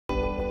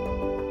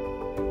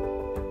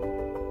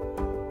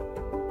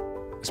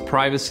is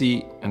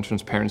privacy and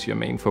transparency a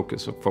main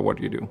focus for what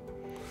you do.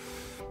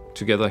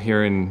 Together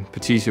here in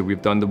Partisia,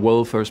 we've done the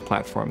world's first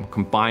platform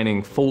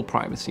combining full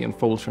privacy and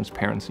full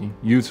transparency,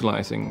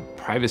 utilizing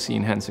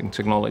privacy-enhancing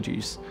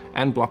technologies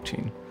and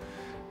blockchain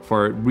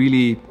for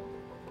really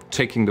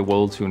taking the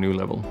world to a new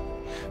level.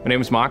 My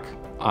name is Mark.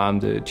 I'm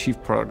the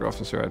Chief Product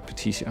Officer at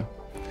Partisia.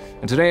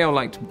 And today I would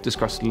like to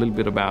discuss a little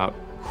bit about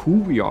who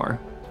we are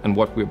and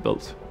what we've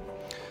built.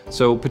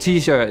 So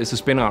Partisia is a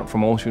spin-out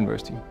from Aarhus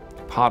University,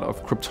 part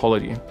of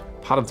cryptology,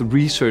 part of the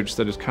research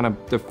that is kind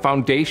of the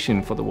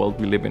foundation for the world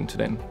we live in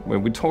today.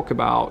 When we talk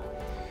about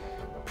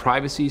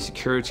privacy,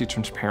 security,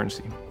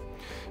 transparency,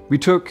 we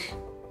took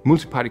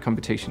Multi-Party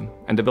Computation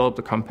and developed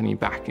the company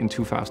back in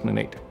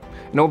 2008.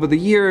 And over the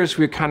years,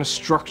 we kind of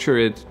structured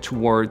it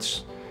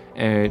towards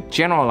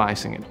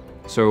generalizing it.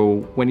 So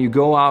when you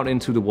go out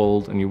into the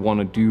world and you want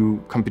to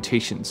do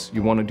computations,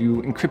 you want to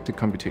do encrypted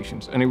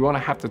computations, and you want to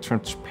have the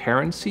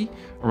transparency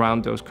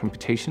around those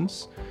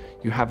computations,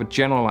 you have a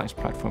generalized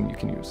platform you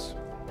can use.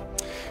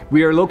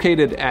 We are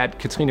located at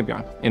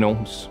Katrinebjerg in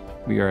Aarhus.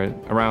 We are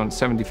around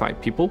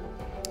 75 people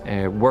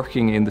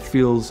working in the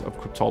fields of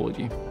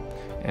cryptology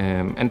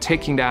and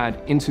taking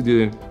that into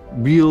the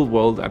real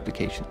world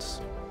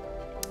applications.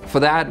 For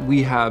that,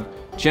 we have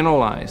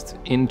generalized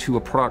into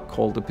a product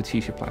called the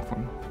Partisia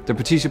Platform. The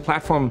Partisia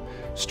Platform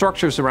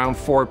structures around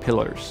 4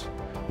 pillars.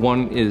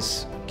 One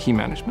is key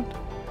management.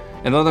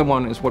 Another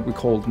one is what we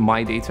call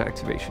my data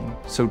activation.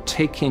 So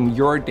taking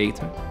your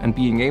data and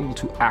being able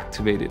to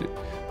activate it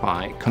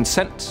by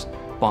consent,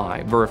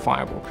 by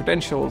verifiable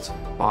credentials,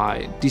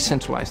 by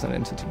decentralized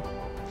identity.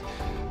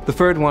 The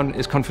third one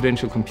is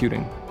confidential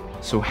computing.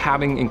 So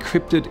having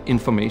encrypted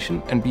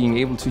information and being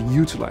able to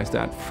utilize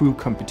that through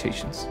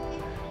computations.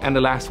 And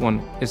the last one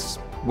is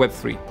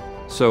Web3.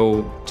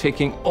 So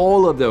taking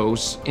all of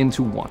those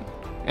into one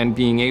and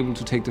being able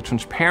to take the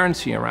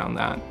transparency around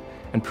that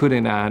and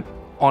putting that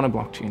on a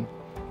blockchain,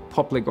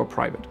 public or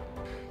private.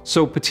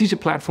 So Partisia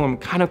Platform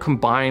kind of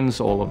combines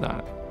all of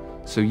that.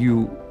 So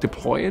you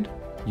deploy it,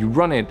 you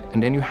run it,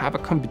 and then you have a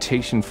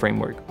computation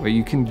framework where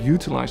you can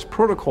utilize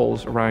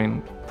protocols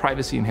around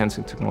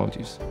privacy-enhancing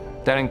technologies.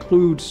 That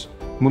includes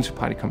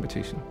multi-party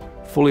computation,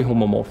 fully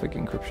homomorphic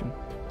encryption,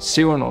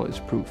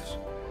 zero-knowledge proofs,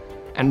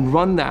 and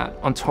run that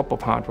on top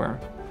of hardware,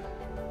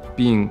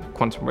 being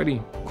quantum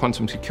ready,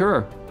 quantum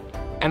secure,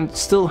 and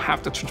still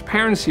have the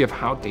transparency of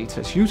how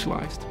data is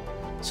utilized.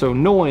 So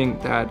knowing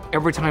that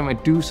every time I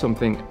do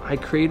something, I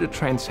create a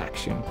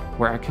transaction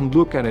where I can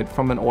look at it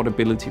from an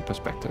auditability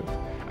perspective.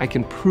 I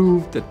can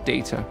prove that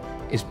data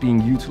is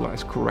being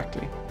utilized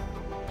correctly.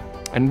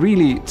 And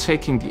really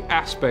taking the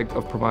aspect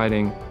of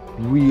providing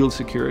real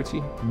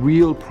security,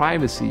 real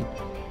privacy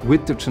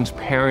with the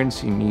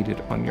transparency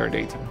needed on your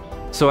data.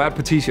 So at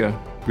Partisia,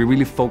 we're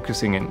really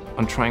focusing in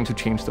on trying to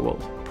change the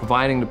world,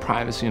 providing the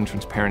privacy and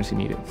transparency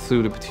needed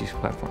through the Partisia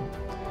Platform.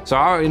 So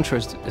our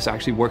interest is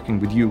actually working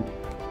with you,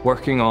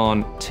 working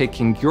on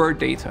taking your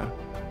data,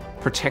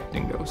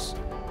 protecting those,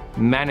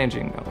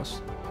 managing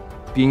those,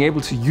 being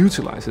able to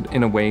utilize it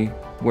in a way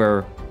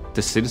where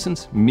the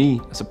citizens, me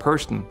as a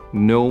person,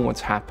 know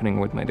what's happening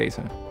with my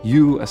data.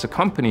 You as a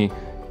company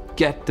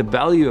get the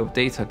value of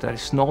data that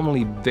is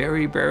normally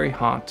very, very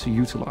hard to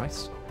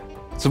utilize.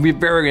 So we're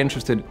very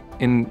interested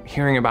in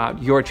hearing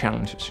about your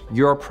challenges,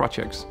 your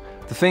projects,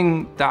 the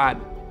thing that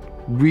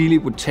really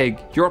would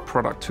take your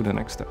product to the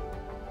next step.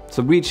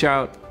 So reach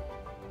out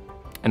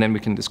and then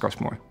we can discuss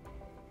more.